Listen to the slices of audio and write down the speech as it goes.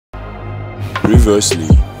Previously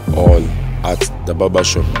on at the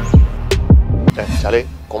barbershop. Charlie,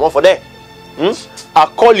 come on for there. I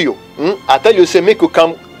call you. I tell you, say make you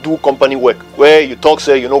come do company work where you talk,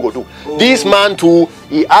 say you no go do. Oh. This man too,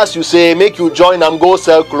 he ask you say make you join and go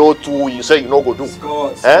sell clothes too. You say you no go do.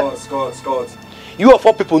 Scott. You of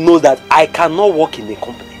all people know that I cannot work in the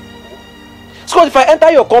company. Scott, if I enter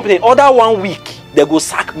your company, other 1 week they go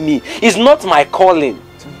sack me. It's not my calling.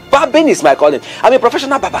 Barbing is my calling. I'm a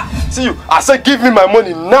professional barber. See you. I say give me my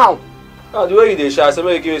money now. Now the way you dey shout, I say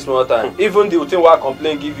make you give me small time. Even the thing where I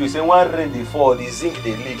complain give you, say when rain dey fall, the zinc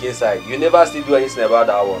dey leak inside. You never still do anything about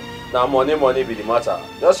that one. Now money be the matter.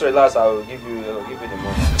 Just relax, I will give you the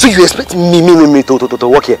money. So you expect me to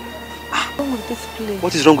work here? What's wrong with this place?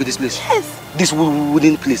 What is wrong with this place? Yes. This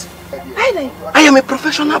wooden place. I am a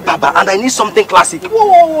professional barber and I need something classic.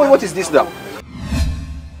 Whoa, what is this now?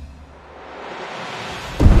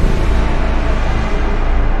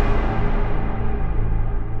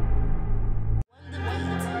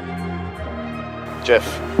 Jeff,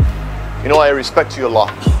 you know I respect you a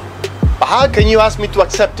lot. But how can you ask me to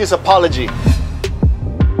accept this apology?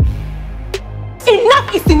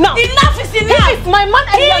 Enough is enough! Enough is enough! He is my man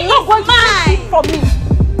and you are not going to take it from me.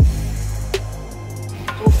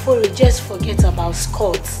 Ofori, just forget about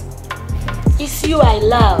Scott. It's you I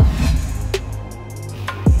love.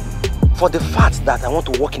 For the fact that I want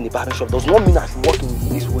to work in the barbershop does not mean I should work in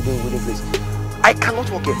this wooden place. I cannot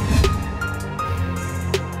work here.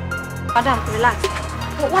 Madam, relax.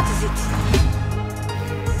 What is it?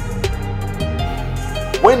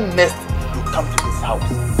 When next you come to this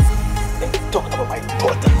house and talk about my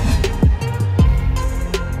daughter,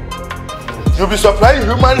 you'll be supplying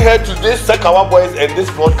human hair to these Sekawa boys and these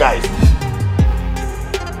fraud guys.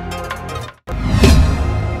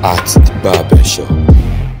 At the barbershop.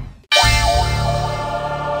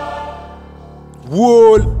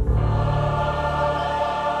 Wall.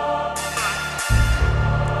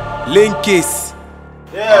 Linkis.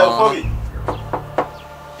 Yeah,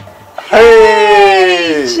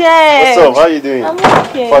 Hey! Jeff. What's up? How you doing? I'm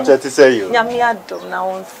okay. Fortunate to see you.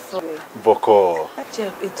 Boko.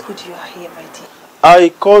 Jeff, it's good you are here, my dear. I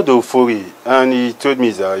called Ofori and he told me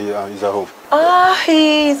he's at home.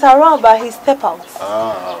 He's around, but he stepped out.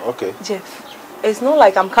 Okay. Jeff, it's not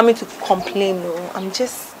like I'm coming to complain, no. I'm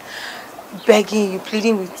just begging you,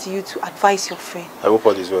 pleading with you to advise your friend. I hope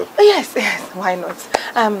all is well. Yes, why not?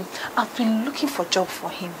 I've been looking for a job for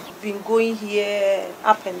him. I've been going here,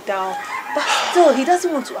 up and down, but still, he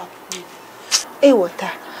doesn't want to approve. Hey,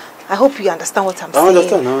 Water, I hope you understand what I'm saying. I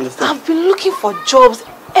understand. I've been looking for jobs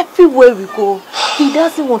everywhere we go. He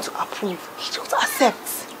doesn't want to approve. He don't accept.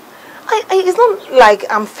 It's not like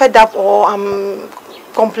I'm fed up or I'm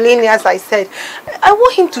complaining, as I said. I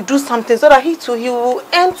want him to do something so that he will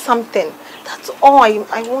earn something. That's all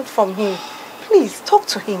I want from him. Please, talk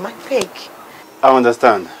to him, I beg. I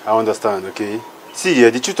understand, okay? See,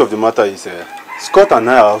 the truth of the matter is, Scott and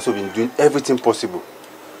I have also been doing everything possible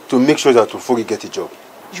to make sure that Ofori get a job.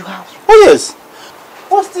 You have? Oh, yes.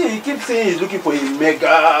 But still, he keeps saying he's looking for a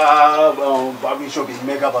mega barbershop,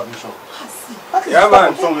 Yeah,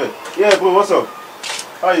 man. Somewhere. Yeah, bro, what's up?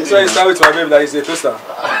 How you doing? So you start with my baby that is a toaster.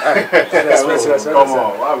 Come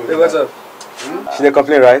on. Hey, what's up? She didn't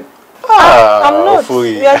complain, right? I'm not.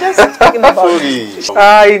 Ofori. We are just talking about it.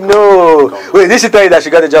 I know. Wait, did she tell you that she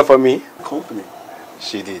got a job for me? Company.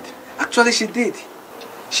 She did. Actually, she did.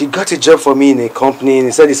 She got a job for me in a company and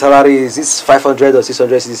he said the salary is 500 or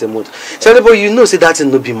 600 cedis a month. So, but you know, say that will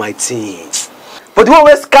not be my thing. But the one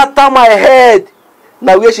where scatter my head,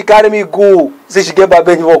 now where she carry me go, say she get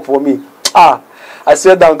barbering work for me. I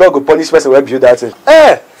said down, God go punish person where build that thing.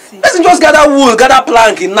 Let's just gather wood, gather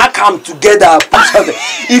plank, and knock them together.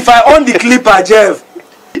 If I own the clipper, Jeff,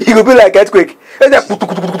 it will be like earthquake.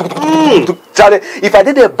 Charlie, if I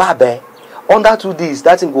did a barber under 2 days,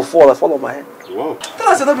 that thing go fall on my head. Wow.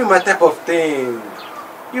 That's not be my type of thing.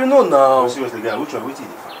 You know now. Seriously, guy, which one?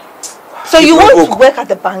 So you want to work at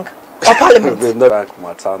the bank or parliament? Not bank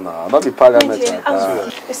matter now. Not the parliament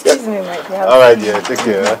matter. Excuse me, my dear. Alright, dear. Take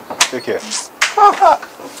care. Take care.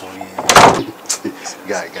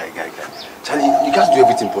 Guy. Charlie, you guys do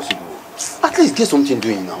everything possible. At least get something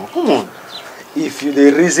doing now. Come on. If you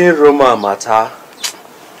the reason Roma matter,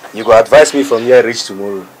 you go advise me from here reach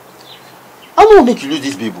tomorrow. I don't make you lose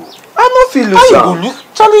this baby. I don't feel lose am.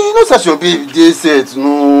 Charlie, you know such your baby they said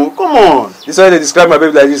no. Come on. This is why they describe my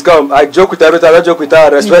baby like this. Come, I joke with her, I don't joke with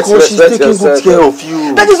her. Respect she's taking yourself. good care of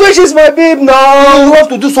you. That is why she's my babe now. You have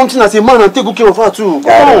to do something as a man and take good care of her too.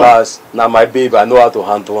 Now my babe, I know how to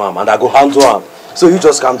handle him and I go handle him. So you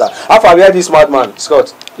just calm down. How far we this madman,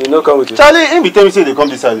 Scott? You know come with you. Charlie, ain't be tell me say they come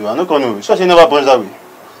this side. I no come no. Sure she never punch that way.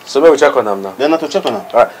 So maybe we check on them now. Then not to check on her.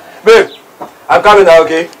 Alright. Babe, I'm coming now,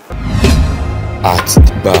 okay? At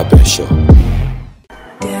the barbershop.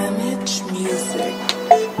 Damage music.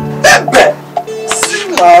 Baby! See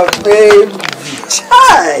my baby.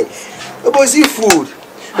 Chai! But see food.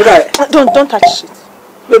 Don't touch it.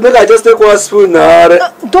 Baby, I just take one spoon now.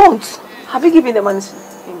 Don't. Have you given the money to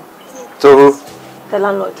him? To who? The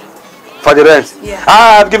landlord. For the rent? Yeah.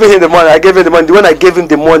 I've given him the money. I gave him the money. When I gave him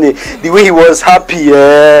the money, the way he was happy,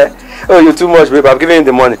 Oh, you're too much, babe. I've given him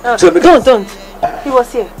the money. So, don't. He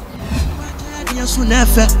was here.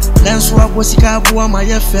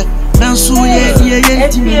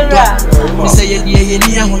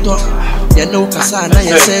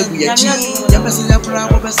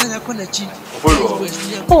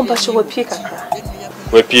 Oh, but you will pick a cry.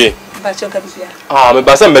 We pay. But you can be. Ah, me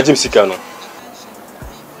basa me jim sika no.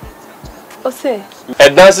 O say. E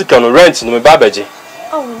dan sika no rent no me ba beje.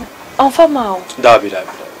 Oh, on fa ma o. Dabi.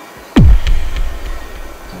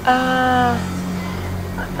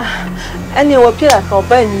 Any we pay like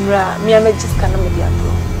oba enura, me am just kana me dia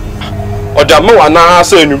bro. Oda me wa na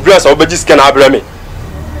so enubra so obeji sika na abra me.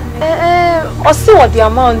 O see what the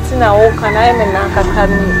amount na o kana I me na kaka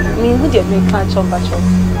me hu dey me ka chop.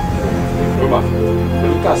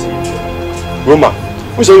 Roma,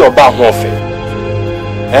 who say your ba ho ofe?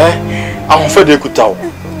 Ahofo de kuta o.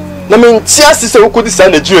 Na me ntia se wo kodi sa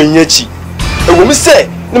Nigeria nyachi. E wo mi se,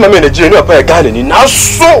 ni ma me Nigeria ni opa e Ghana ni na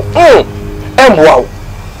so. Emwa o.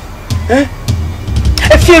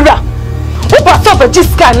 Efiera. Wo ba so be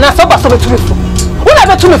jiska na so ba so be tumefo. Wo na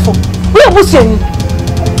be tumefo. Wo ebusu ani.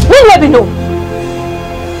 Wo na be no.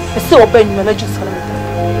 E se oba ni na jiska na.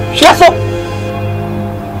 Shaso.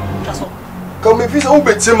 Come if you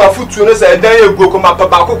bet my foot to us, and then you go come up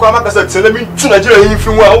about Coca-Cola, tell me to Nigeria if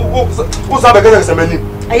you what's up against a many.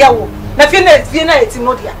 Ayawo. Na Fiena it's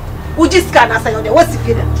Modia. Who just can answer you? What's the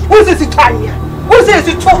Fiena? Who's this Italian? Who's this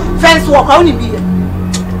fence walk only be?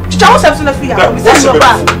 Show something of fear.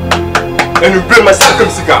 And you bring my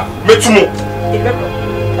second cigar. Metumo.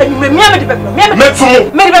 And you remember the pepper.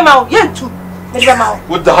 Metumo. Medibamau, yen too. Medibamau.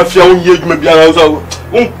 What the half young year may be also.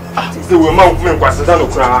 They were mountain Quasano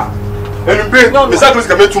cry. And you bring the second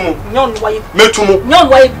cigar. Metumo. None why. Metumo. None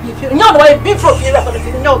why. None why be for fear of the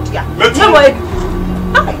note. Metumo.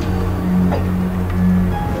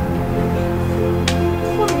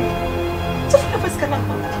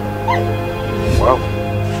 Wow.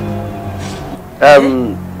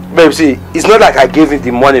 Babe, see, it's not like I gave him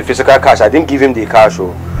the money in physical cash. I didn't give him the cash.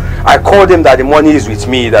 I called him that the money is with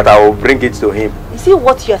me, that I will bring it to him. You see,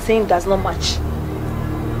 what you are saying does not match.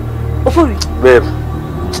 Babe,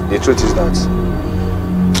 the truth is that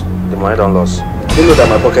the money don't lost. You know that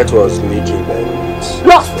my pocket was leaking.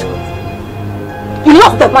 Lost? You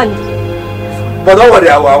lost the money? But don't worry,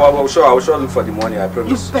 I will sure look for the money, I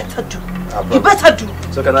promise. You better do. You better do.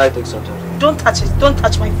 So can I take something? Don't touch it. Don't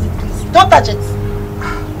touch my food, please. Don't touch it.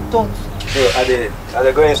 Don't. So are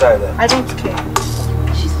they going inside then? I don't care.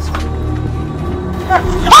 Jesus. Oh,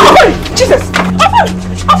 Jesus!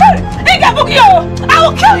 I will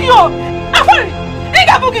kill you!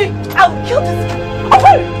 I will kill this.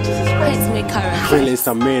 Jesus Christ. Feelings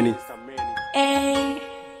are many,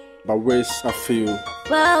 but ways I feel.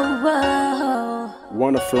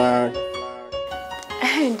 Wanna fly?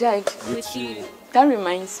 Dad, that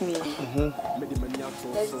reminds me.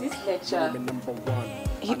 There's this lecturer.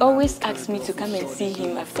 He always asks me to come and see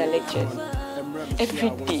him after lectures. Every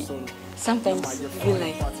day. Sometimes I feel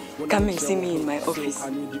like, come and see me in my office.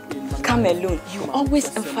 Come alone. You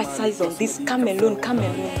always emphasize on this, come alone, come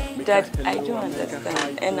alone. Dad, I don't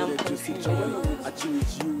understand and I'm confused.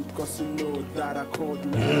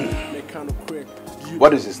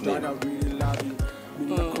 What is his name?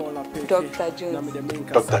 Dr. Jones.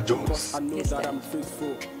 Dr. Jones. Yes, sir.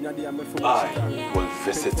 I will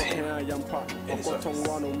visit him in his office.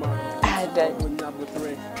 Dad.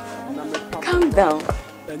 Calm down.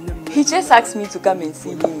 He just asked me to come and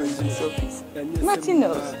see him in his office. Nothing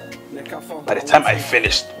else. By the time I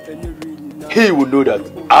finished, he will know that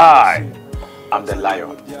I am the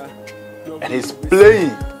lion. And he's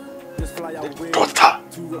playing the daughter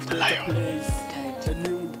of the lion.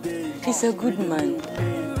 He's a good man.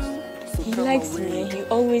 He likes me and he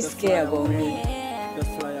always cares about me.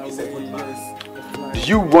 He's a good man. Do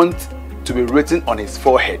you want to be written on his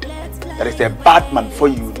forehead that he's a bad man before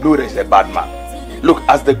you know that he's a bad man? Look,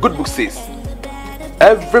 as the good book says,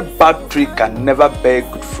 every bad tree can never bear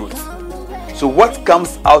good fruit. So what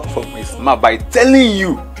comes out from his mouth by telling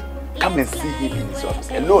you, come and see him in his office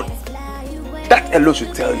alone, that alone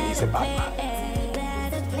should tell you he's a bad man.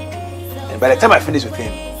 And by the time I finish with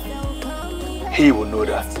him, he will know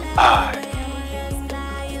that I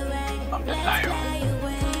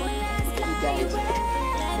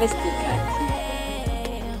Let's take that.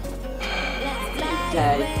 He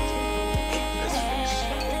died.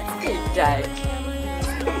 He died.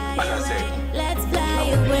 As I said, Let's fly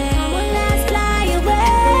away. Let's fly away.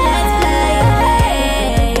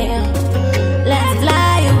 Let's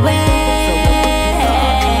fly away.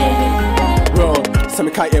 Bro, some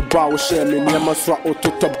kind of brow share me, never swap or to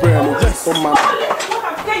burn. Oh man.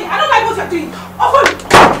 I don't like what you're doing. Ofori!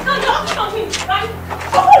 No, you're acting on me, right?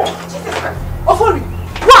 Ofori! Jesus Christ! Ofori!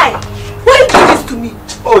 Why? Why did you do this to me?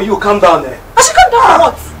 Oh, you calm down there. I should come down for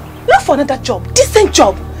what? Look for another job. Decent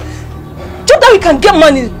job. Job that we can get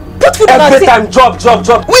money. Put food on our Every table. time,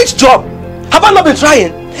 job. Which job? Have I not been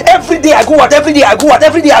trying? Every day I go out, every day I go out.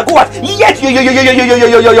 Yet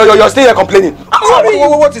you're still here complaining. I'm worrying you.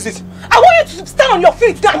 What is it? I want you to stand on your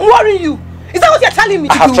feet. I'm worrying you. Is that what you're telling me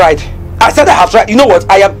to I have do? tried. I said I have tried. You know what?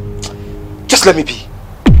 I am. Just let me be.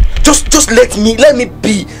 Just let me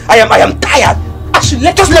be. I am tired. I should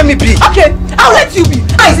let Just let me be. Okay, I'll let you be.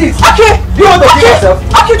 Okay, You want to kill yourself?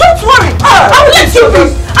 Okay, don't worry. I will let you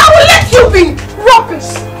be. I will let you be.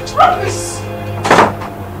 Rubbish.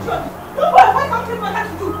 Don't worry, I can't tell what I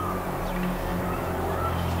have to do.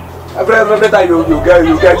 Every time you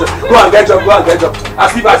get job. Go and get job.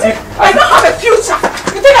 As if. I don't have a future.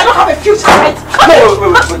 You think I don't have a future, right?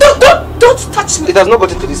 No, wait. Don't touch me. It has not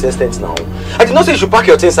gotten to this extent now. I did not say you should pack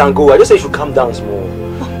your things and go. I just said you should calm down small.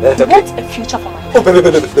 You want a future for my life? Oh, baby,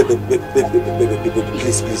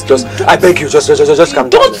 please, just, I beg you, just calm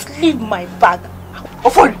down. Don't leave my bag.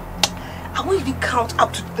 Ofori, I want you to count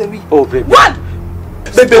up to 3. Oh, baby. 1.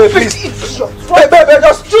 Baby, please. Baby,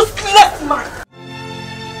 Just let my...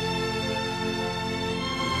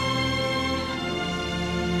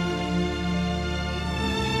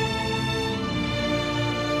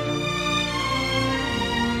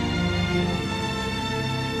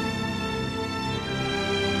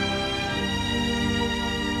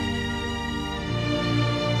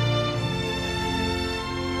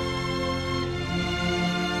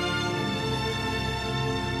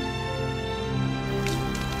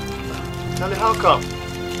 Charlie, how come?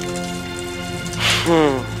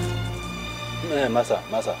 Massa,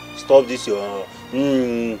 stop this your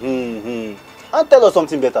and tell us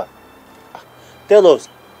something better. Tell us,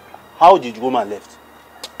 how did woman left?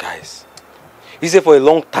 Guys, you say for a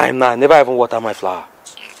long time now, I never even water my flower.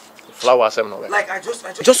 Flowers, I'm not Like I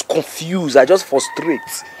just confused, I just frustrate.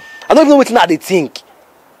 I don't even know what they think.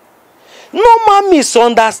 Normal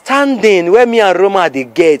misunderstanding where me and Roma they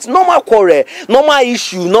get, normal quarrel, normal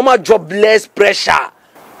issue, normal jobless pressure.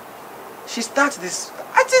 She starts this,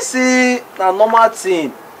 I just say a normal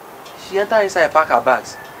thing. She enter inside, pack her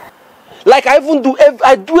bags. Like I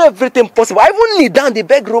do everything possible. I even kneel down, they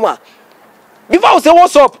beg Roma. Before I say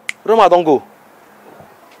what's up, Roma don't go.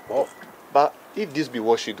 Oh, but if this be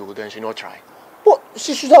what she do, then she not try. But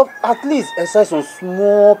she should have at least exercised some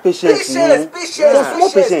small patience.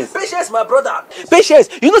 Patience, my brother. Patience.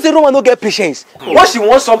 You know the Roma no get patience. Once she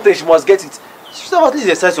wants something, she must get it. She should have at least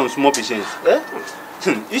exercised some small patience. Eh?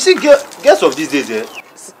 You see, girls of these days,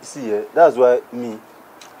 see, that's why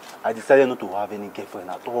I decided not to have any girlfriend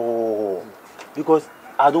at all. Because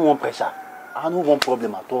I don't want pressure. I don't want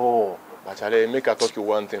problem at all. But Charlie, make I talk you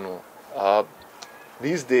one thing.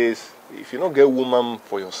 These days, if you don't get a woman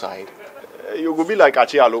for your side, you will be like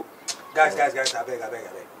Achialo. Guys, I beg.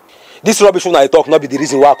 This rubbish when I talk not be the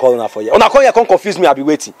reason why I call her for you. When I call you, can't confuse me, I'll be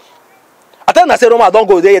waiting. I tell them I say Roma, don't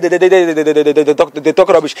go there, they talk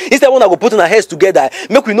rubbish. Instead when I go put in our heads together,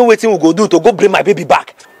 make we know what we go do to go bring my baby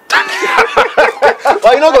back.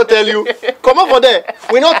 But you not go tell you. Come on for there.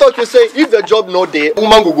 We not talk you say if the job not there,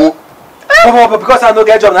 woman go. But because I no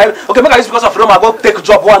get job now, okay, make I use because of Roma go take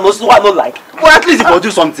job one no like. Well, at least if you do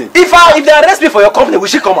something. If they arrest me for your company, we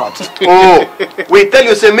should come out. Oh, we tell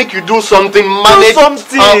you say make you do something, manage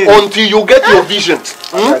until you get your vision.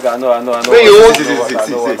 I know. Wait,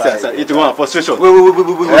 it won't frustration. Wait.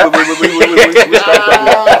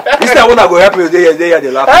 Instead when I go help you, they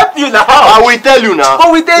laugh. Help you now. I will tell you now.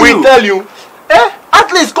 But we tell you. At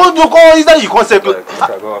least go instead you concept.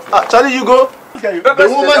 Charlie, you go. The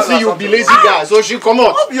woman see you be lazy guy, so she come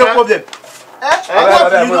out. What's your problem? But how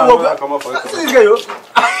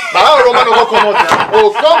Roman go come out now?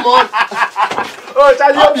 Oh, come on. Oh,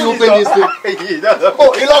 Charlie, How do you open this thing?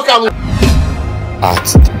 Oh, he lock him. At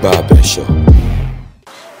the barbershop.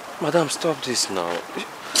 Madam, stop this now.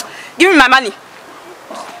 Give me my money.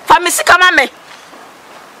 Famisi, come on, me.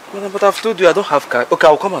 Madam, but I've told you I don't have cash. Okay,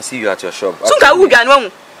 I'll come and see you at your shop. So who done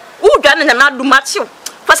and not do much you?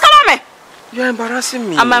 First, come on, me. You're embarrassing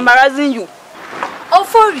me. I'm embarrassing you.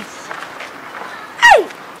 Ofori. Hey!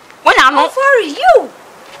 When I'm not Ofori, you.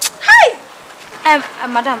 Hey!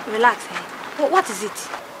 Madam, relax. What is it?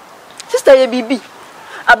 Sister Bibi.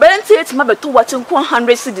 I better say it's my to watching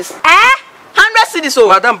 100 CDs. 100 CDs. Oh,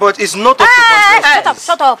 madam, but it's not up to 100 CDs.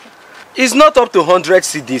 Shut up. It's not up to 100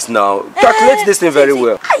 CDs now. Calculate this thing very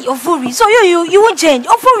well. Hey, Ofori. So you won't change.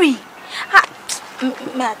 Ofori.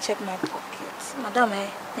 May I check my pockets? Madam, hey.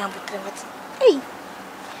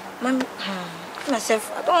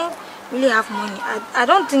 Myself, I don't really have money. I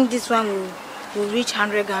don't think this one will reach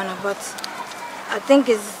 100 Ghana, but I think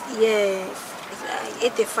it's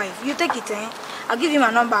 85. You take it, I'll give you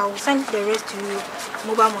my number. I will send the rest to you.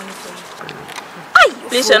 Mobile money for you.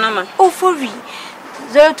 Please, your number. Ofori.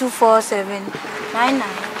 0247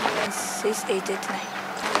 99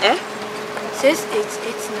 6889.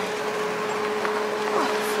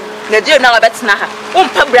 6889. Nigeria now bet na ha.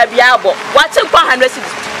 Umpa brabia abo. Watching 100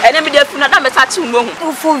 CDs. And then me dey funa na me start to know.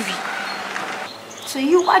 Ofori. So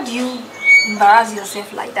why do you embarrass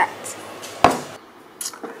yourself like that?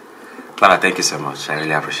 Clara, thank you so much. I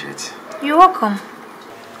really appreciate it. You're welcome.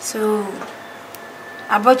 So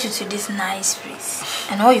I brought you to this nice place,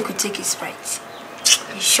 and all you could take is Sprite.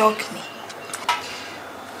 You shocked me.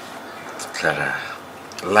 Clara,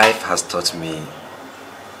 life has taught me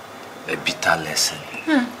a bitter lesson.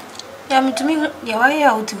 Yeah, to me, why are you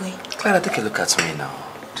out the way? Clara, take a look at me now.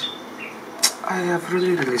 I have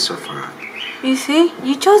really suffered. You see,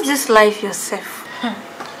 you chose this life yourself.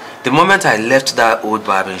 The moment I left that old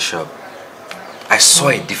barbershop, I saw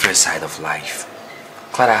a different side of life.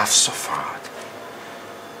 Clara, I have suffered.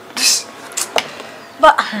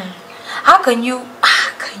 But how can you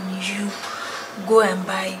go and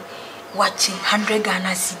buy watching 100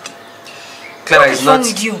 Ghana CD? Clara,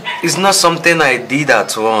 it's not something I did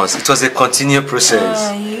at once. It was a continued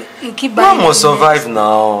process. You keep buying. I must survive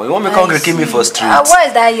now. You want me to come kill me for street? What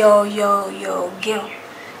is that your girl?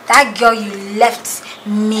 That girl you left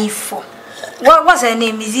me for. What's her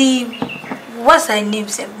name? What's her name?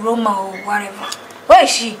 Say Roma or whatever. Where is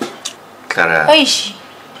she? Clara. Where is she?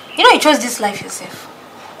 You know you chose this life yourself.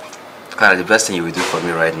 Clara, the best thing you will do for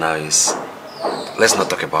me right now is let's not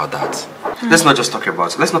talk about that. Let's not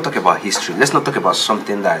talk about history. Let's not talk about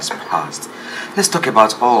something that is past. Let's talk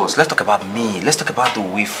about us. Let's talk about me. Let's talk about the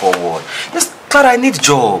way forward. Clara, I need a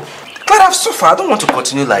job. Clara, I've suffered. I don't want to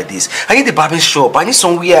continue like this. I need a barber shop. I need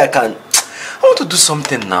somewhere I want to do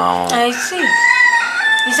something now. I see.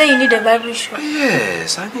 You say you need a barber shop?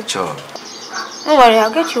 Yes, I need a job. Don't worry,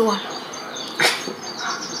 I'll get you one.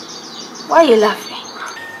 Why are you laughing?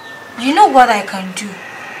 You know what I can do.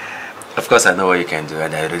 Of course, I know what you can do,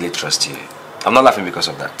 and I really trust you. I'm not laughing because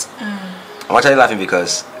of that. I'm actually laughing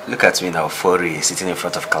because look at me now, Fori, sitting in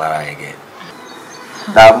front of Clara again.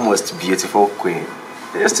 That most beautiful queen.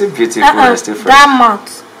 You're still beautiful. You're still fresh. That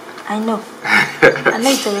mouth. I know. I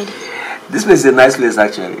know it already. This place is a nice place,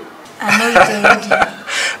 actually. I know it already.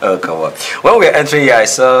 Oh, come on. When we were entering here, I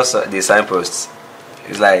saw the signposts.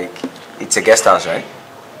 It's like, it's a guest house, right?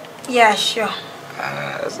 Yeah, sure. So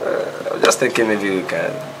I was just thinking maybe we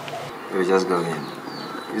just go in.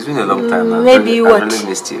 It's been a long time now. Maybe I what? really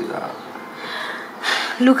missed you now.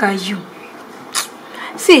 Look at you.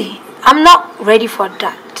 See, I'm not ready for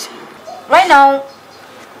that. Right now,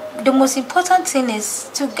 the most important thing is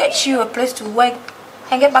to get you a place to work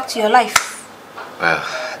and get back to your life. Well,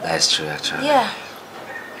 that is true, actually. Yeah.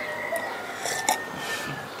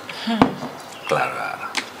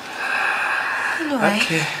 Clara. Anyway.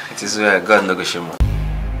 Okay, it is where God no go shame.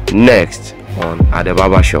 Next on At the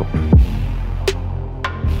Barbershop.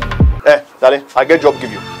 Hey, darling, I get job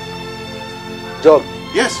give you. Job?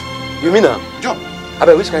 Yes. You mean now? Job. I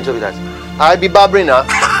bet which kind of job is that? I be barbering now.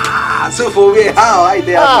 So for me, how I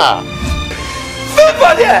there?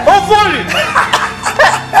 For there. Oh, funny.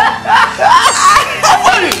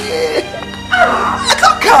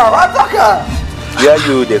 I talk her.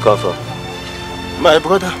 Where they come from? My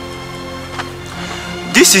brother.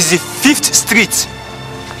 This is the 5th street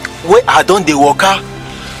where I don't dey waka.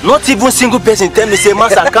 Not even single person tell me say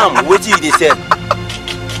master come. What you dey say?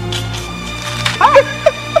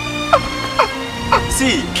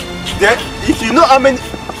 See, then if you know how many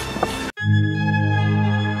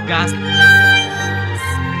gas.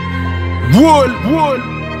 Wall.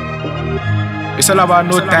 It's all about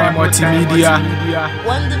no time multimedia.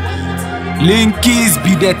 Linkies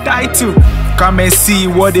be the title. Come and see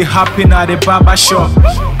what they happen at the barber shop.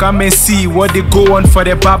 Come and see what they go on for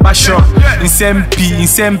the barber shop. In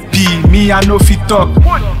SMP, me I know fit talk.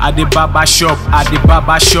 At the barber shop, at the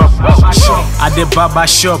barber shop, at the barber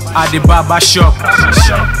shop, at the barber shop,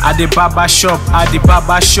 at the barber shop, at the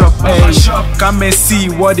barber shop. Hey, come and see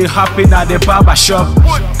what they happen at the barber shop.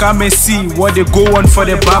 Come and see what they go on for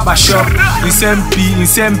the barber shop. In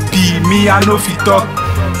SMP, me I know fit talk.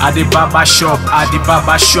 At the barber shop, at the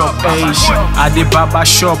barber shop, hey. At the barber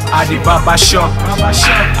shop, at the barber shop.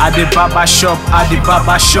 At the barber shop, at the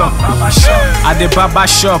barber shop. At the barber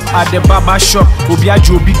shop, at the barber shop. Obia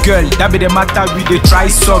Joby girl, that be the matter with the try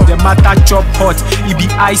suck. The matter chop hot, it be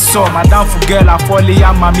ice up. Madam for girl, I fall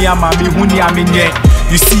ya mami, huni aminye.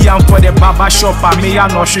 You see I'm for the barber shop, I may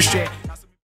not share.